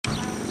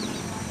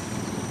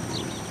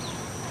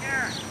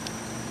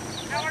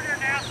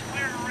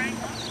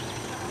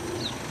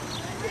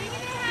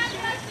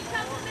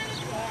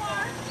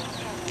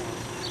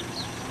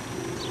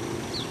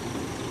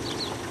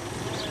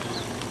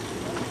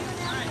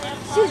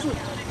Susie.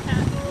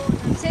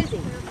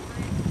 Susie.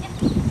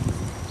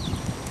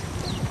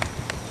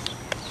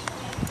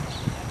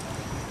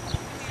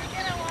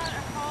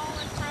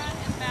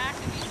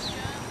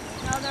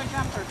 No, they're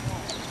jumpers.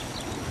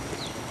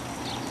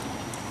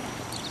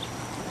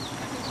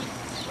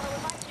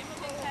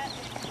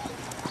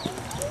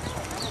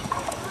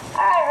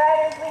 Alright,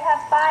 riders, we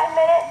have 5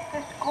 minutes to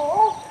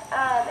school,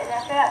 and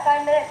after that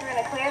 5 minutes, we're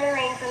going to clear the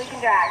ring so we can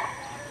drag.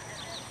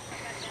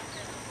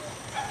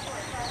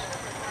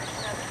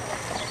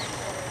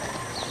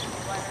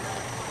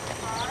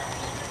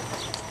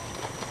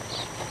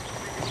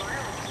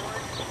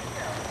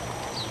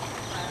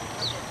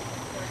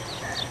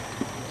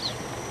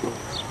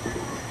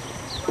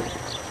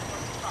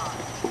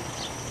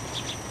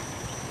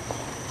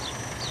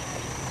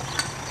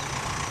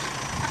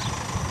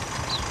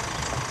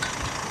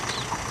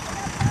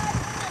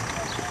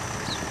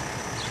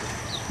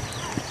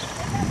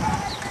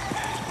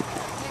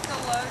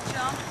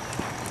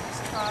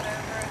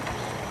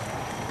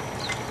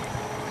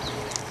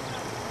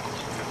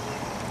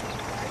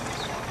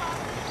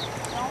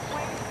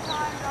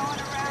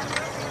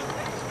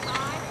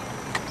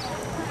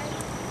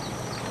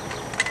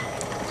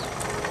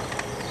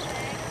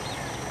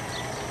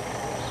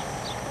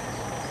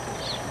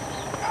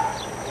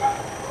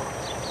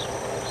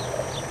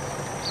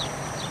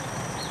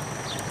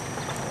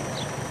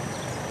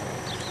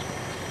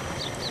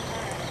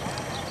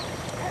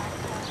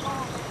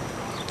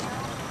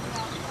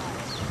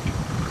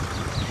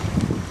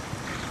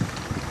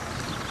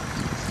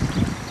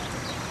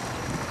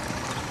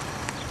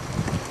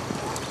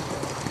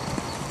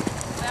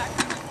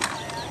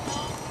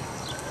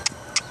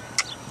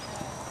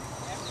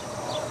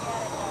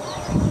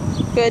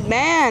 Good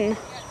man.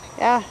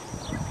 Yeah.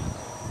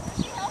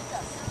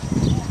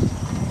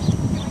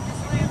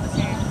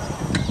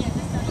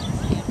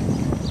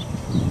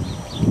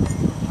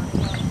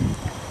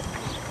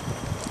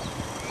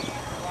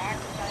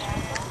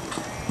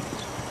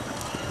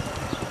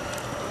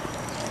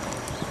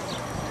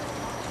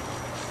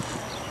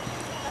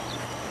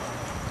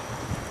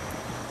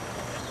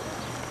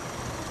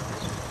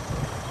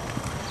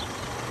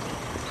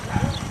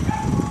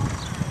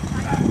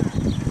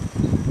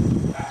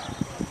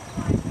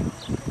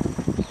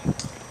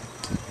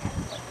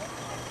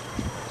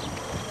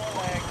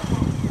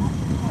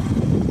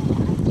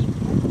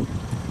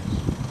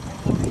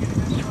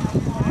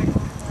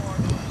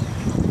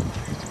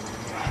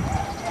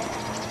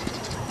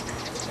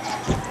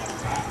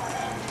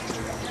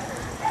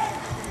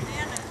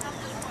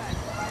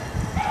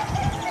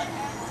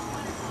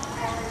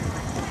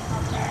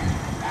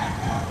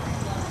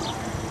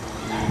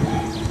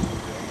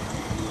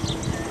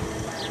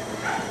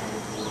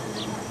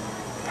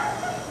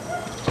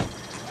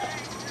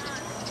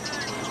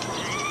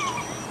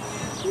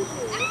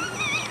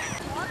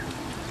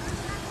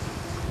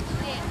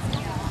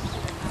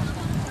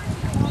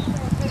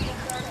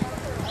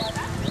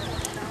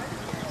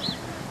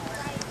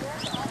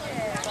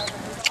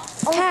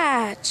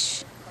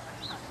 Catch.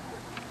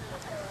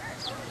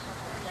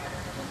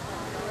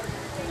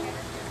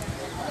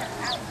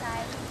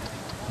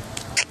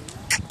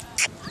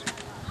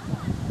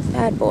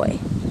 Bad boy.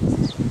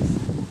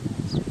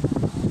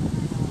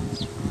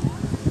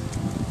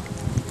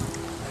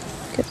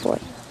 Good boy.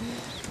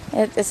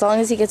 As long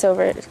as he gets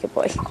over it, it's a good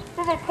boy. This is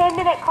a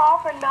 10-minute call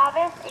for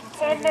novice, a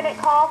 10-minute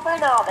call for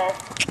novice.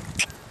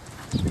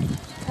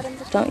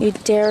 Don't you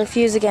dare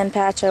refuse again,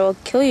 Patch. I will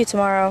kill you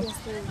tomorrow. Yes,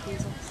 3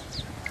 refusals.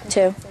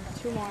 2.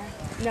 2 more.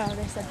 No,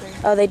 they said 3.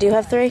 Oh, they do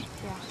have 3? Yeah.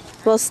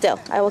 Well, still,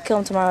 I will kill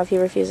him tomorrow if he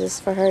refuses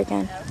for her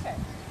again.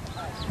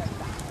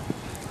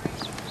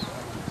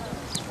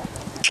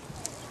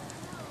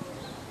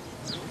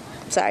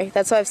 Sorry,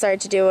 that's what I've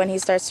started to do when he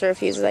starts to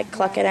refuse, is I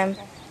cluck at him.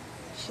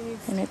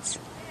 And it's...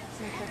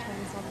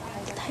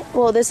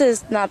 Well, this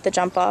is not the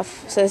jump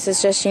off, so this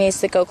is just she needs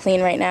to go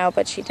clean right now,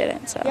 but she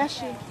didn't, so... Yes,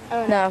 she...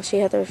 Oh, no, she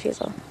had the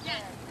refusal.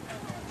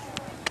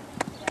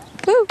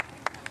 Woo!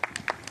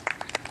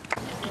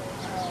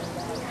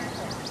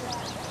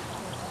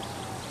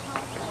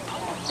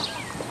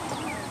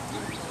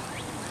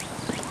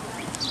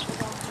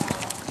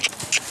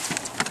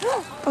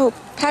 Oh,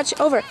 Patch,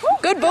 over.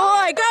 Good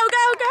boy! Go,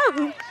 go,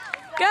 go!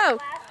 Go!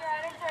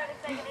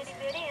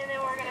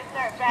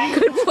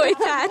 Good boy,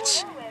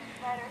 Patch.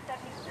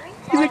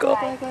 He's like, oh.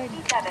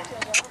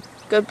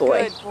 Good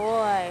boy. Good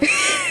boy.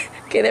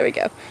 Okay, there we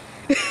go.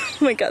 Oh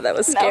my god, that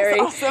was scary.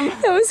 That was awesome.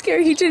 That was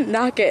scary. He didn't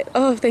knock it.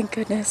 Oh, thank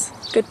goodness.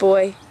 Good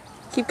boy.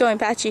 Keep going,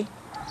 Patchy.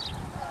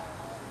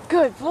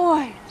 Good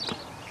boy.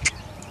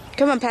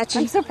 Come on, Patchy.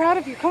 I'm so proud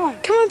of you. Come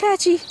on. Come on,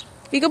 Patchy.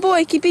 Be a good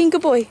boy. Keep being a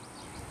good boy.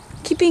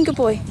 Keep being a good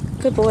boy.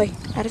 Good boy.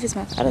 Out of his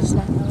mouth. Out of his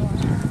mouth.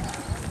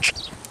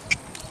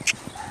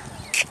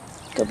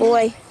 Good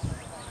boy.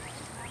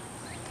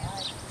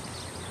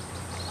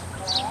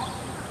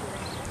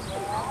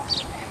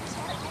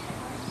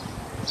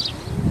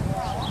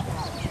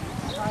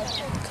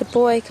 Good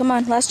boy. Come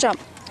on. Last jump.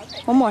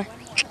 One more.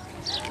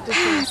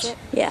 Patch.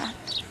 Yeah.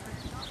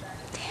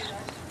 Damn.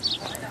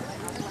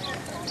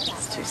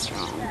 It's too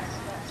strong.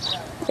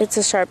 It's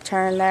a sharp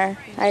turn there.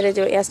 I had to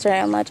do it yesterday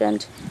on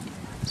Legend.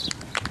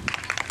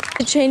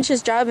 He changed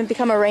his job and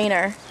become a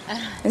rainer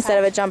instead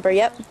of a jumper.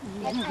 Yep.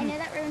 I know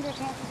that ruins our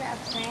chances of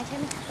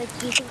planting, but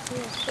do you think she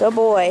is? Good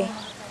boy.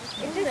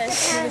 It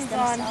just depends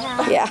on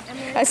how. Yeah.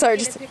 I saw her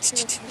just.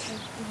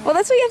 Well,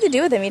 that's what you have to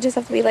do with him. You just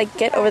have to be like,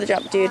 get over the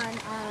jump, dude.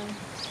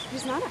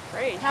 He's not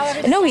afraid.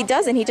 No, he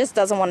doesn't. He just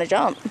doesn't want to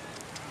jump.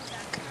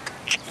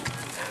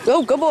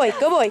 Go, good boy.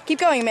 Good boy. Keep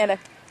going, Amanda.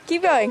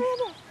 Keep going.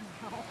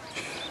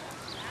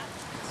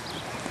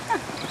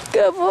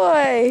 Good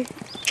boy.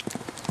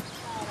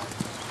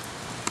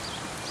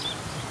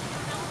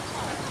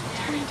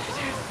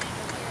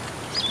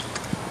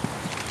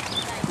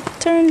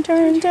 Turn,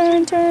 turn,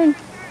 turn, turn.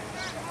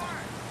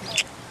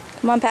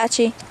 Come on,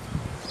 Patchy.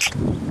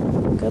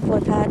 Good boy,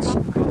 Patch.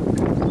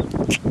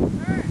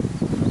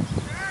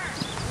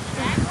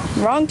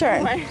 Wrong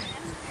turn.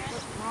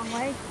 Wrong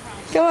way.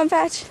 Come on,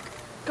 Patch.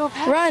 Go,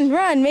 Patch. Run,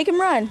 run. Make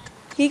him run.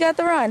 He got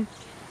the run.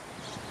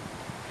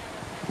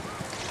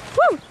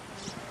 Woo!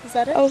 Is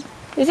that it? Oh,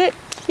 is it?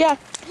 Yeah.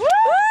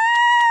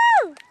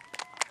 Woo!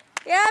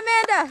 Yeah,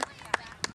 Amanda.